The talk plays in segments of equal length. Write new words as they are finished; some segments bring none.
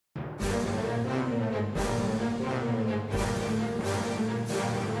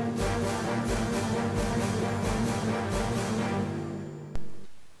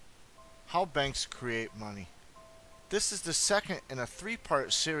how banks create money. This is the second in a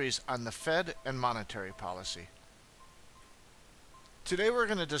three-part series on the Fed and monetary policy. Today we're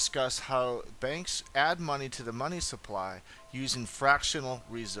going to discuss how banks add money to the money supply using fractional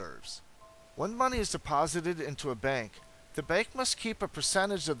reserves. When money is deposited into a bank, the bank must keep a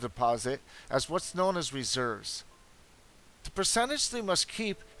percentage of the deposit as what's known as reserves. The percentage they must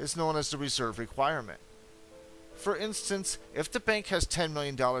keep is known as the reserve requirement. For instance, if the bank has $10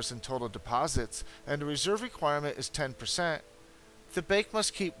 million in total deposits and the reserve requirement is 10%, the bank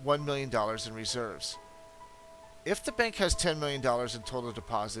must keep $1 million in reserves. If the bank has $10 million in total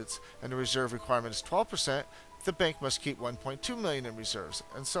deposits and the reserve requirement is 12%, the bank must keep $1.2 million in reserves,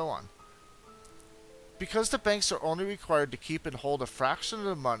 and so on. Because the banks are only required to keep and hold a fraction of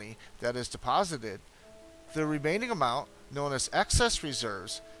the money that is deposited, the remaining amount, known as excess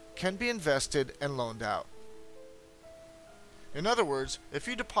reserves, can be invested and loaned out. In other words, if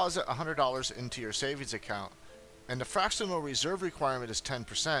you deposit $100 into your savings account and the fractional reserve requirement is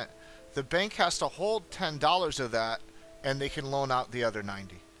 10%, the bank has to hold $10 of that and they can loan out the other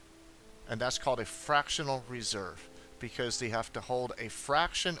 90. And that's called a fractional reserve, because they have to hold a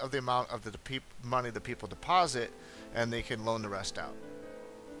fraction of the amount of the money the people deposit and they can loan the rest out.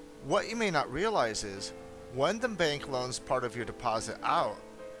 What you may not realize is, when the bank loans part of your deposit out,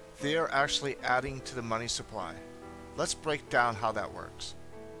 they are actually adding to the money supply. Let's break down how that works.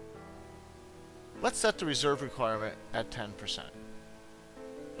 Let's set the reserve requirement at 10%.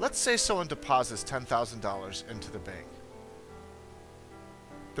 Let's say someone deposits $10,000 into the bank.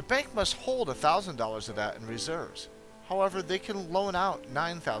 The bank must hold $1,000 of that in reserves. However, they can loan out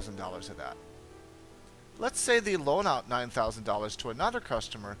 $9,000 of that. Let's say they loan out $9,000 to another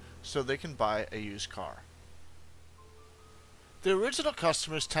customer so they can buy a used car. The original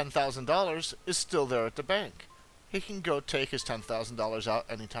customer's $10,000 is still there at the bank. He can go take his $10,000 out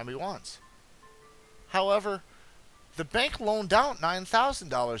anytime he wants. However, the bank loaned out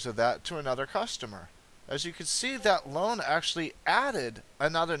 $9,000 of that to another customer. As you can see, that loan actually added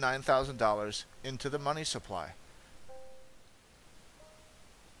another $9,000 into the money supply.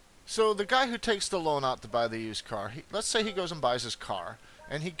 So the guy who takes the loan out to buy the used car, let's say he goes and buys his car,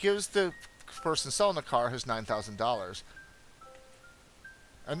 and he gives the person selling the car his $9,000.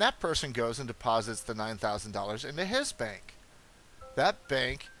 And that person goes and deposits the $9,000 into his bank. That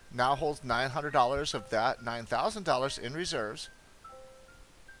bank now holds $900 of that $9,000 in reserves,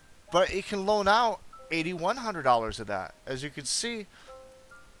 but it can loan out $8,100 of that. As you can see,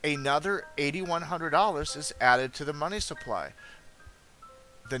 another $8,100 is added to the money supply.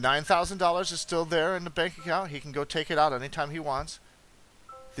 The $9,000 is still there in the bank account. He can go take it out anytime he wants.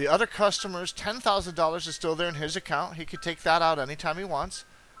 The other customer's $10,000 is still there in his account. He could take that out anytime he wants.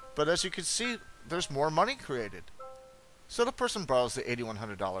 But as you can see, there's more money created. So the person borrows the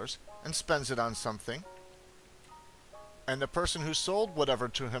 $8,100 and spends it on something. And the person who sold whatever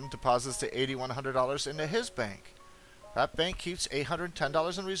to him deposits the $8,100 into his bank. That bank keeps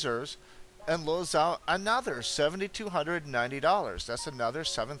 $810 in reserves and loans out another $7,290. That's another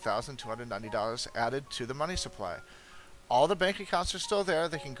 $7,290 added to the money supply. All the bank accounts are still there.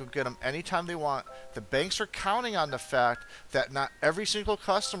 They can go get them anytime they want. The banks are counting on the fact that not every single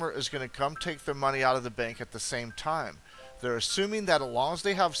customer is going to come take their money out of the bank at the same time. They're assuming that as long as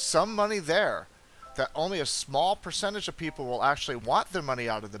they have some money there, that only a small percentage of people will actually want their money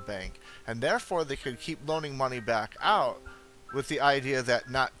out of the bank, and therefore they can keep loaning money back out, with the idea that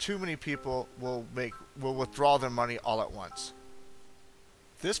not too many people will withdraw their money all at once.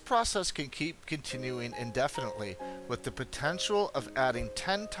 This process can keep continuing indefinitely, with the potential of adding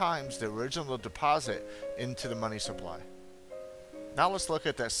 10 times the original deposit into the money supply. Now let's look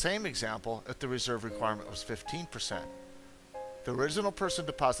at that same example if the reserve requirement was 15%. The original person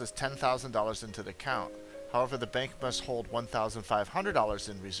deposits $10,000 into the account. However, the bank must hold $1,500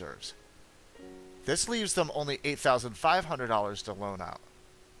 in reserves. This leaves them only $8,500 to loan out.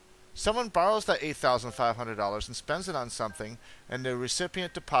 Someone borrows that $8,500 and spends it on something, and the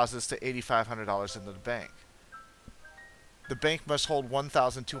recipient deposits the $8,500 into the bank. The bank must hold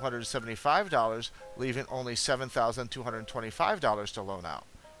 $1,275, leaving only $7,225 to loan out.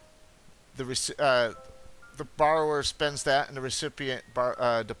 The borrower spends that, and the recipient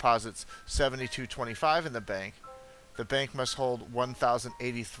deposits $7,225 in the bank. The bank must hold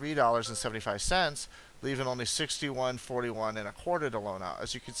 $1,083.75, leaving only $61.41 to loan out.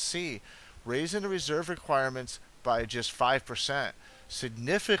 As you can see, raising the reserve requirements by just 5%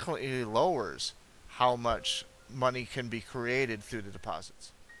 significantly lowers how much money can be created through the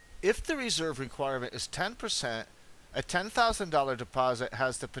deposits. If the reserve requirement is 10%, a $10,000 deposit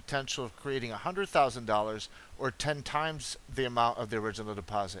has the potential of creating $100,000 or 10 times the amount of the original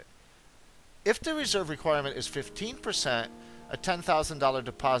deposit. If the reserve requirement is 15%, a $10,000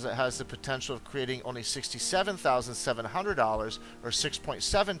 deposit has the potential of creating only $67,700, or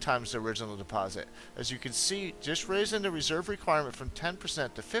 6.7 times the original deposit. As you can see, just raising the reserve requirement from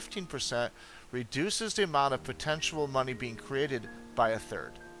 10% to 15% reduces the amount of potential money being created by a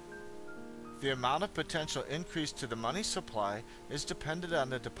third. The amount of potential increase to the money supply is dependent on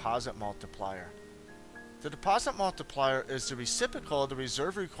the deposit multiplier. The deposit multiplier is the reciprocal of the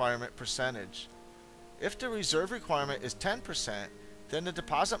reserve requirement percentage. If the reserve requirement is 10%, then the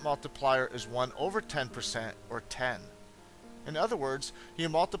deposit multiplier is 1 over 10%, or 10. In other words, you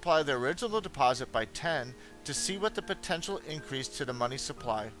multiply the original deposit by 10 to see what the potential increase to the money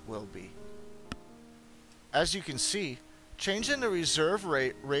supply will be. As you can see, changing the reserve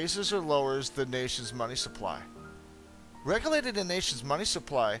rate raises or lowers the nation's money supply. Regulating the nation's money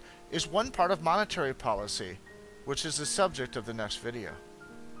supply is one part of monetary policy, which is the subject of the next video.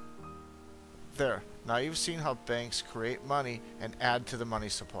 There, now you've seen how banks create money and add to the money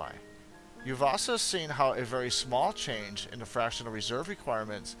supply. You've also seen how a very small change in the fractional reserve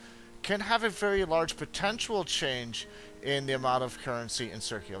requirements can have a very large potential change in the amount of currency in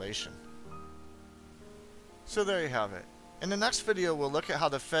circulation. So there you have it. In the next video, we'll look at how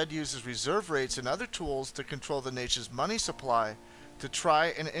the Fed uses reserve rates and other tools to control the nation's money supply to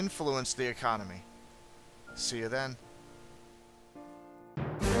try and influence the economy. See you then.